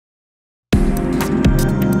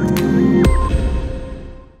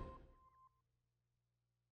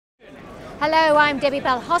Hello, I'm Debbie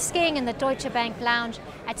Bell-Hosking in the Deutsche Bank lounge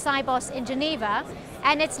at Sibos in Geneva,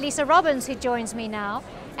 and it's Lisa Robbins who joins me now,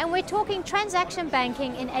 and we're talking transaction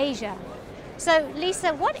banking in Asia. So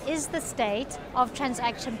Lisa, what is the state of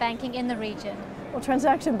transaction banking in the region? Well,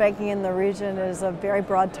 transaction banking in the region is a very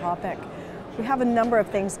broad topic. We have a number of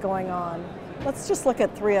things going on. Let's just look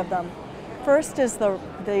at three of them. First is the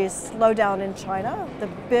slowdown in China. The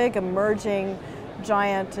big emerging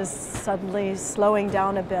giant is suddenly slowing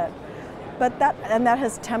down a bit. But that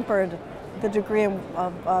has tempered the degree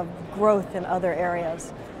of growth in other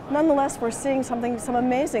areas. Nonetheless, we're seeing some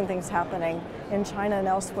amazing things happening in China and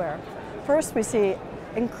elsewhere. First, we see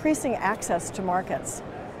increasing access to markets.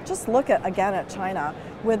 Just look again at China.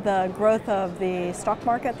 With the growth of the stock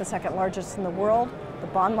market, the second largest in the world, the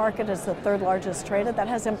bond market is the third largest traded. That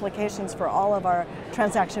has implications for all of our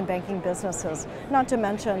transaction banking businesses, not to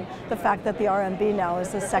mention the fact that the RMB now is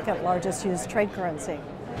the second largest used trade currency.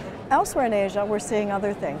 Elsewhere in Asia, we're seeing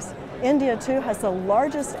other things. India, too, has the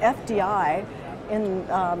largest FDI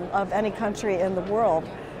of any country in the world,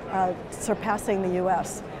 surpassing the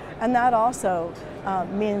US. And that also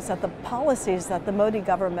means that the policies that the Modi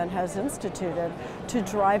government has instituted to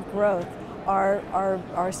drive growth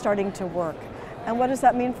are starting to work. And what does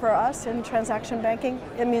that mean for us in transaction banking?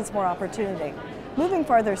 It means more opportunity. Moving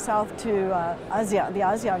farther south to the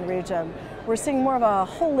ASEAN region, we're seeing more of a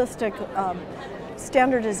holistic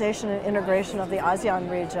standardization and integration of the ASEAN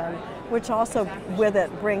region, which also with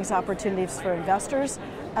it brings opportunities for investors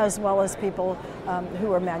as well as people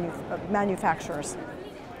who are manufacturers.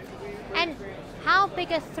 And how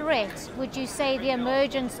big a threat would you say the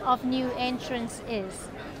emergence of new entrants is?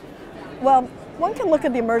 Well, one can look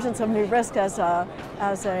at the emergence of new risk as a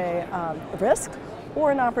risk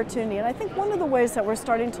or an opportunity. And I think one of the ways that we're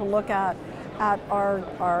starting to look at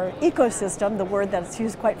our ecosystem, the word that's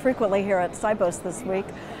used quite frequently here at Sibos this week,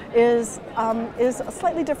 is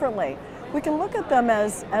slightly differently. We can look at them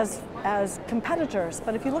as competitors,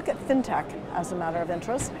 but if you look at fintech as a matter of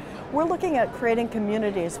interest, we're looking at creating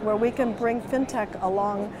communities where we can bring fintech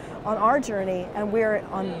along on our journey and we're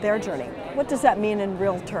on their journey. What does that mean in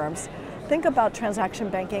real terms? Think about transaction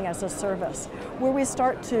banking as a service, where we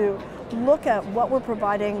start to look at what we're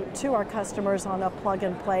providing to our customers on a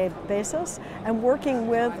plug-and-play basis and working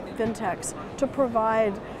with fintechs to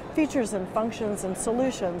provide features and functions and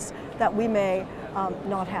solutions that we may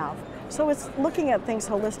not have. So it's looking at things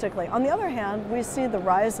holistically. On the other hand, we see the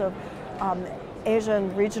rise of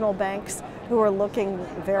Asian regional banks who are looking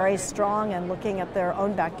very strong and looking at their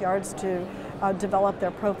own backyards to develop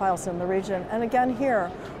their profiles in the region. And again here,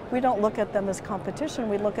 we don't look at them as competition,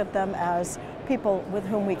 we look at them as people with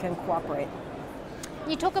whom we can cooperate.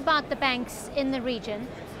 You talk about the banks in the region.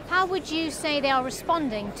 How would you say they are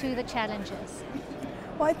responding to the challenges?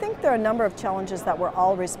 Well, I think there are a number of challenges that we're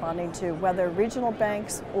all responding to, whether regional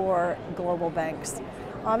banks or global banks.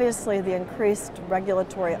 Obviously, the increased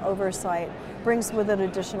regulatory oversight brings with it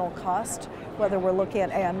additional cost, whether we're looking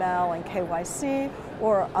at AML and KYC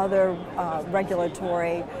or other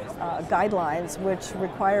regulatory guidelines which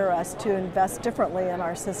require us to invest differently in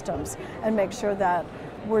our systems and make sure that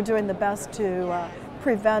we're doing the best to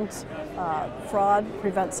prevent fraud,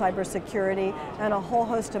 prevent cybersecurity, and a whole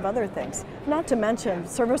host of other things. Not to mention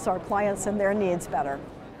service our clients and their needs better.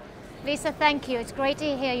 Lisa, thank you. It's great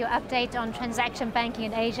to hear your update on transaction banking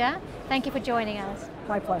in Asia. Thank you for joining us.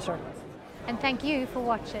 My pleasure. And thank you for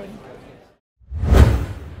watching.